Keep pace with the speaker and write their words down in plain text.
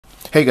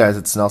Hey guys,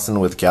 it's Nelson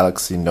with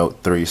Galaxy Note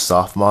 3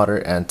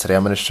 softModder, and today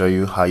I'm going to show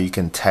you how you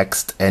can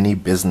text any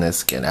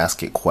business and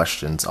ask it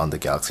questions on the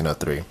Galaxy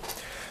Note 3.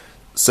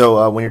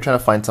 So when you're trying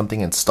to find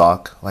something in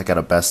stock, like at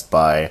a Best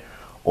Buy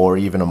or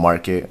even a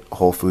market,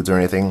 Whole Foods or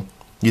anything,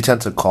 you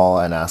tend to call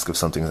and ask if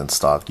something's in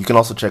stock. You can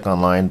also check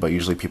online, but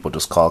usually people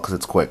just call because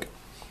it's quick.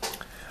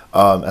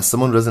 As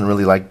someone who doesn't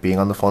really like being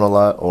on the phone a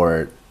lot,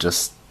 or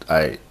just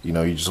you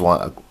just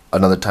want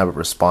another type of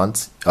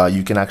response,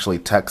 you can actually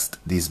text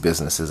these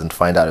businesses and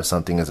find out if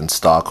something is in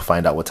stock,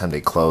 find out what time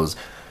they close,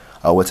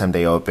 what time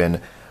they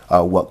open,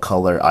 what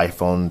color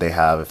iPhone they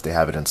have, if they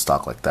have it in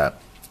stock like that.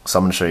 So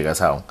I'm going to show you guys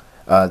how.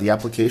 The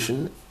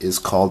application is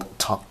called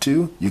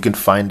TalkTo. You can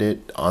find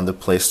it on the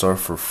Play Store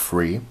for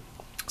free.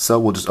 So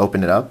we'll just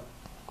open it up.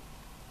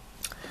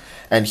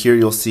 And here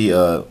you'll see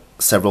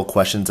several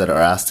questions that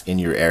are asked in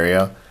your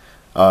area.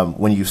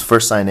 When you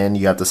first sign in,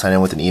 you have to sign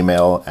in with an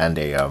email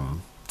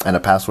and a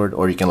password,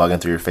 or you can log in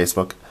through your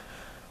Facebook.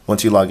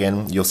 Once you log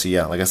in, you'll see,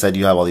 like I said,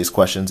 you have all these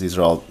questions. These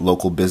are all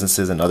local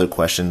businesses and other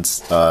questions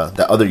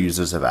that other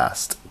users have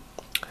asked.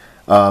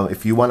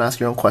 If you want to ask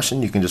your own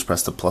question, you can just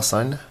press the plus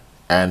sign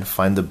and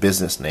find the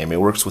business name. It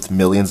works with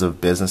millions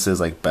of businesses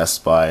like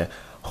Best Buy,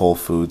 Whole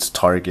Foods,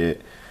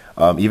 Target,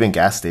 even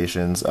gas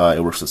stations.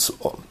 It works with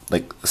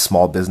like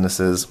small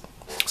businesses.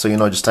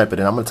 So just type it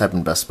in. I'm going to type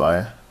in Best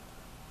Buy,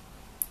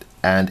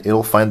 and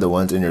it'll find the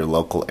ones in your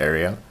local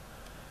area.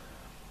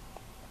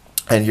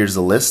 And here's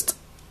the list.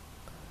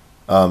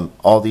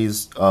 All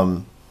these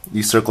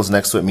circles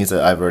next to it means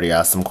that I've already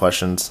asked some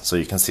questions. So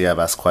you can see I've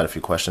asked quite a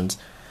few questions.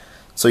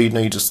 So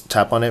you just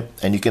tap on it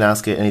and you can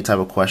ask it any type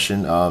of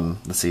question.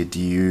 Let's see, do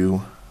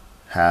you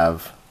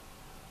have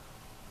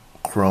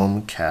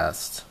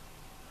Chromecast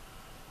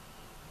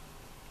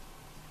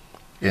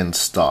in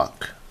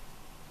stock?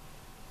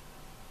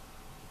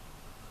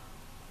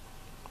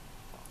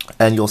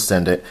 And you'll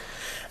send it.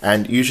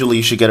 And usually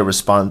you should get a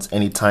response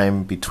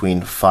anytime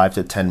between 5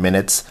 to 10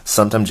 minutes.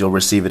 Sometimes you'll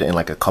receive it in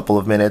like a couple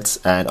of minutes,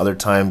 and other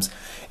times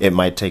it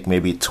might take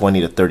maybe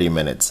 20 to 30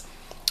 minutes.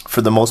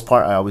 For the most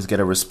part, I always get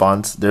a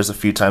response. There's a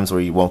few times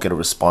where you won't get a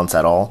response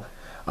at all.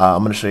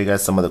 I'm going to show you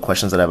guys some of the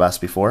questions that I've asked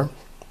before.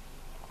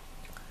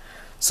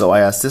 So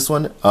I asked this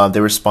one. They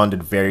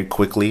responded very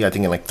quickly, I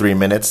think in like 3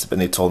 minutes, and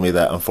they told me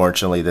that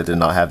unfortunately they did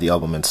not have the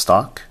album in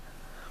stock.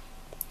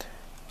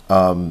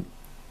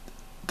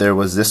 There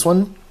was this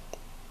one.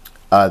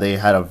 They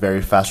had a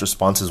very fast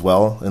response as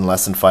well, in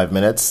less than 5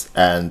 minutes,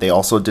 and they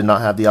also did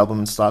not have the album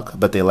in stock,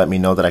 but they let me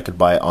know that I could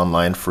buy it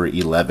online for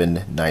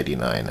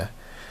 $11.99.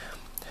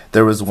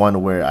 There was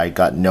one where I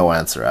got no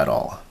answer at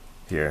all,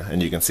 here,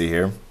 and you can see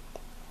here.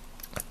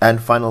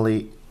 And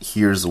finally,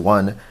 here's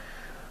one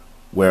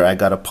where I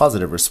got a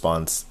positive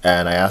response,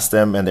 and I asked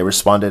them, and they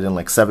responded in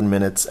like 7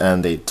 minutes,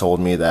 and they told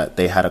me that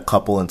they had a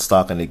couple in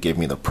stock, and they gave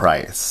me the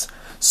price.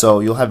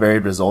 So you'll have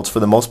varied results. For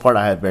the most part,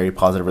 I had very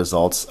positive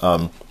results.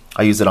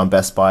 I used it on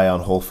Best Buy,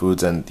 on Whole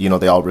Foods, and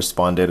they all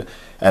responded,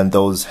 and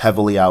those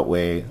heavily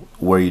outweigh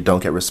where you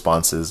don't get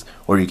responses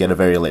or you get a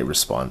very late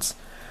response.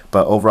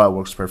 But overall, it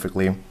works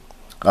perfectly.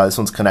 This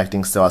one's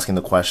connecting, still asking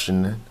the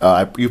question.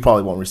 You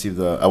probably won't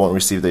receive I won't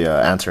receive the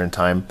answer in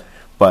time,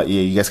 but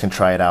yeah, you guys can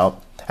try it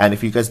out. And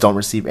if you guys don't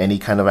receive any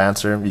kind of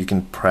answer, you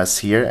can press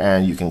here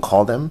and you can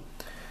call them,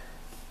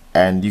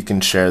 and you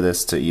can share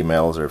this to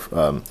emails or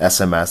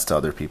SMS to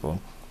other people.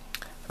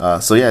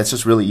 So yeah, it's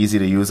just really easy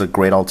to use, a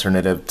great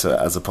alternative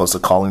as opposed to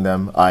calling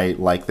them. I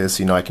like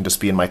this, I can just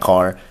be in my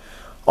car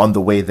on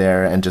the way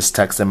there and just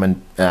text them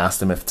and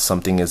ask them if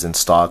something is in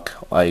stock.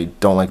 I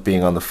don't like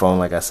being on the phone,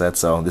 like I said,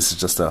 so this is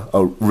just a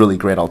really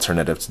great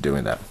alternative to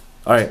doing that.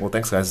 Alright, well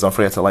thanks guys. Don't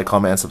forget to like,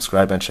 comment, and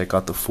subscribe, and check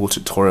out the full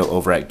tutorial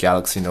over at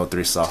Galaxy Note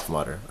 3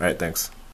 softModder. Alright, thanks.